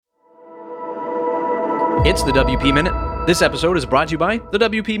It's the WP Minute. This episode is brought to you by the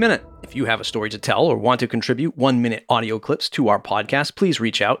WP Minute. If you have a story to tell or want to contribute 1-minute audio clips to our podcast, please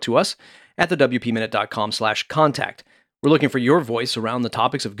reach out to us at thewpminute.com/contact. We're looking for your voice around the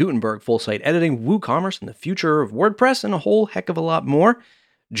topics of Gutenberg, full-site editing, WooCommerce, and the future of WordPress, and a whole heck of a lot more.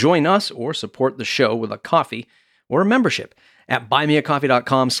 Join us or support the show with a coffee or a membership at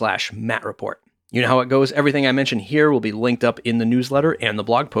buymeacoffee.com/mattreport. You know how it goes. Everything I mention here will be linked up in the newsletter and the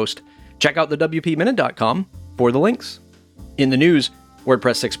blog post. Check out thewpminute.com for the links. In the news,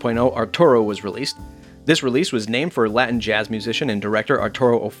 WordPress 6.0 Arturo was released. This release was named for Latin jazz musician and director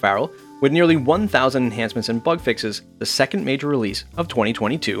Arturo O'Farrill. With nearly 1,000 enhancements and bug fixes, the second major release of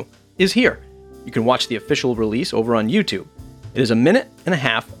 2022 is here. You can watch the official release over on YouTube. It is a minute and a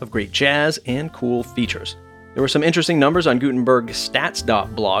half of great jazz and cool features. There were some interesting numbers on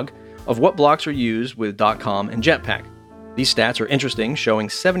Gutenberg-stats.blog of what blocks are used with .com and Jetpack. These stats are interesting, showing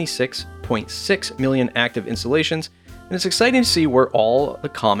 76.6 million active installations, and it's exciting to see where all the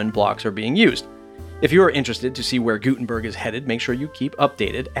common blocks are being used. If you are interested to see where Gutenberg is headed, make sure you keep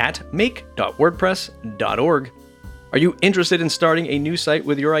updated at make.wordpress.org. Are you interested in starting a new site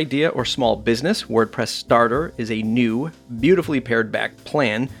with your idea or small business? WordPress Starter is a new, beautifully pared back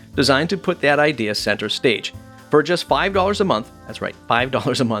plan designed to put that idea center stage. For just $5 a month, that's right,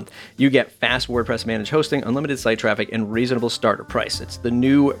 $5 a month, you get fast WordPress managed hosting, unlimited site traffic, and reasonable starter price. It's the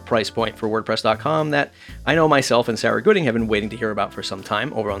new price point for WordPress.com that I know myself and Sarah Gooding have been waiting to hear about for some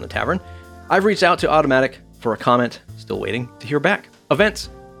time over on the Tavern. I've reached out to Automattic for a comment, still waiting to hear back. Events.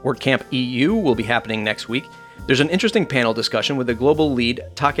 WordCamp EU will be happening next week. There's an interesting panel discussion with the global lead,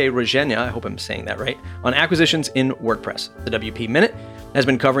 Take Rogenia, I hope I'm saying that right, on acquisitions in WordPress. The WP Minute has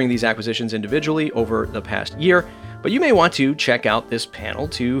been covering these acquisitions individually over the past year, but you may want to check out this panel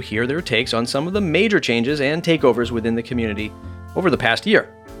to hear their takes on some of the major changes and takeovers within the community over the past year.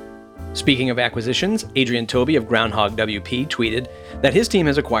 Speaking of acquisitions, Adrian Toby of Groundhog WP tweeted that his team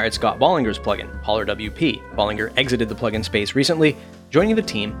has acquired Scott Bollinger's plugin, Holler WP. Bollinger exited the plugin space recently, joining the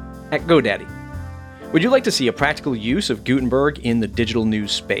team at GoDaddy. Would you like to see a practical use of Gutenberg in the digital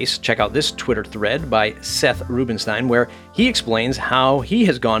news space? Check out this Twitter thread by Seth Rubinstein, where he explains how he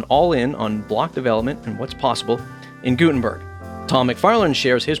has gone all in on block development and what's possible in Gutenberg. Tom McFarlane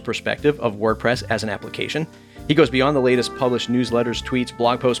shares his perspective of WordPress as an application. He goes beyond the latest published newsletters, tweets,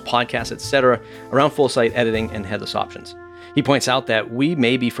 blog posts, podcasts, etc. around full site editing and headless options. He points out that we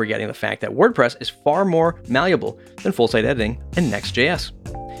may be forgetting the fact that WordPress is far more malleable than full site editing and Next.js.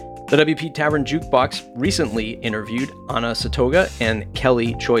 The WP Tavern Jukebox recently interviewed Anna Satoga and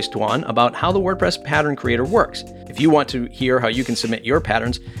Kelly Choice Dwan about how the WordPress pattern creator works. If you want to hear how you can submit your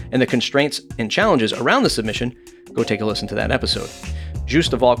patterns and the constraints and challenges around the submission, go take a listen to that episode.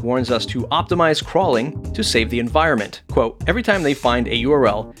 Just Valk warns us to optimize crawling to save the environment. Quote, every time they find a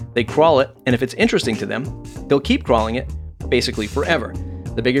URL, they crawl it, and if it's interesting to them, they'll keep crawling it, basically forever.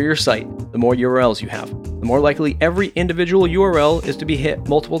 The bigger your site, the more URLs you have, the more likely every individual URL is to be hit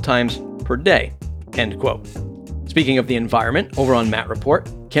multiple times per day. End quote. Speaking of the environment, over on Matt Report,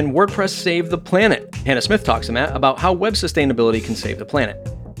 can WordPress save the planet? Hannah Smith talks to Matt about how web sustainability can save the planet.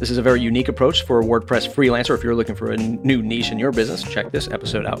 This is a very unique approach for a WordPress freelancer. If you're looking for a new niche in your business, check this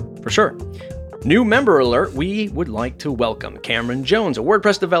episode out for sure. New member alert, we would like to welcome Cameron Jones, a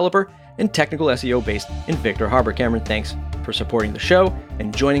WordPress developer and technical SEO based in Victor Harbor. Cameron, thanks for supporting the show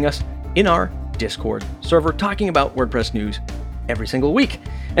and joining us in our Discord server, talking about WordPress news every single week.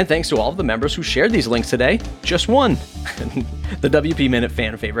 And thanks to all of the members who shared these links today. Just one, the WP Minute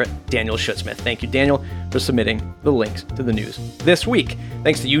fan favorite, Daniel Schutzsmith. Thank you, Daniel, for submitting the links to the news this week.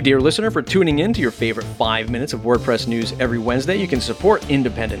 Thanks to you, dear listener, for tuning in to your favorite 5 minutes of WordPress news every Wednesday. You can support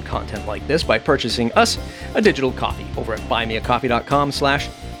independent content like this by purchasing us a digital coffee over at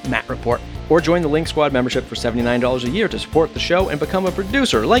buymeacoffee.com/mattreport. Or join the Link Squad membership for $79 a year to support the show and become a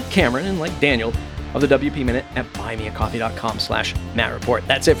producer like Cameron and like Daniel of the WP Minute at buymeacoffee.com/mattreport.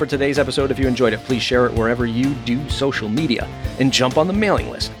 That's it for today's episode. If you enjoyed it, please share it wherever you do social media and jump on the mailing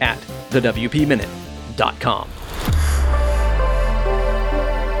list at thewpminute.com.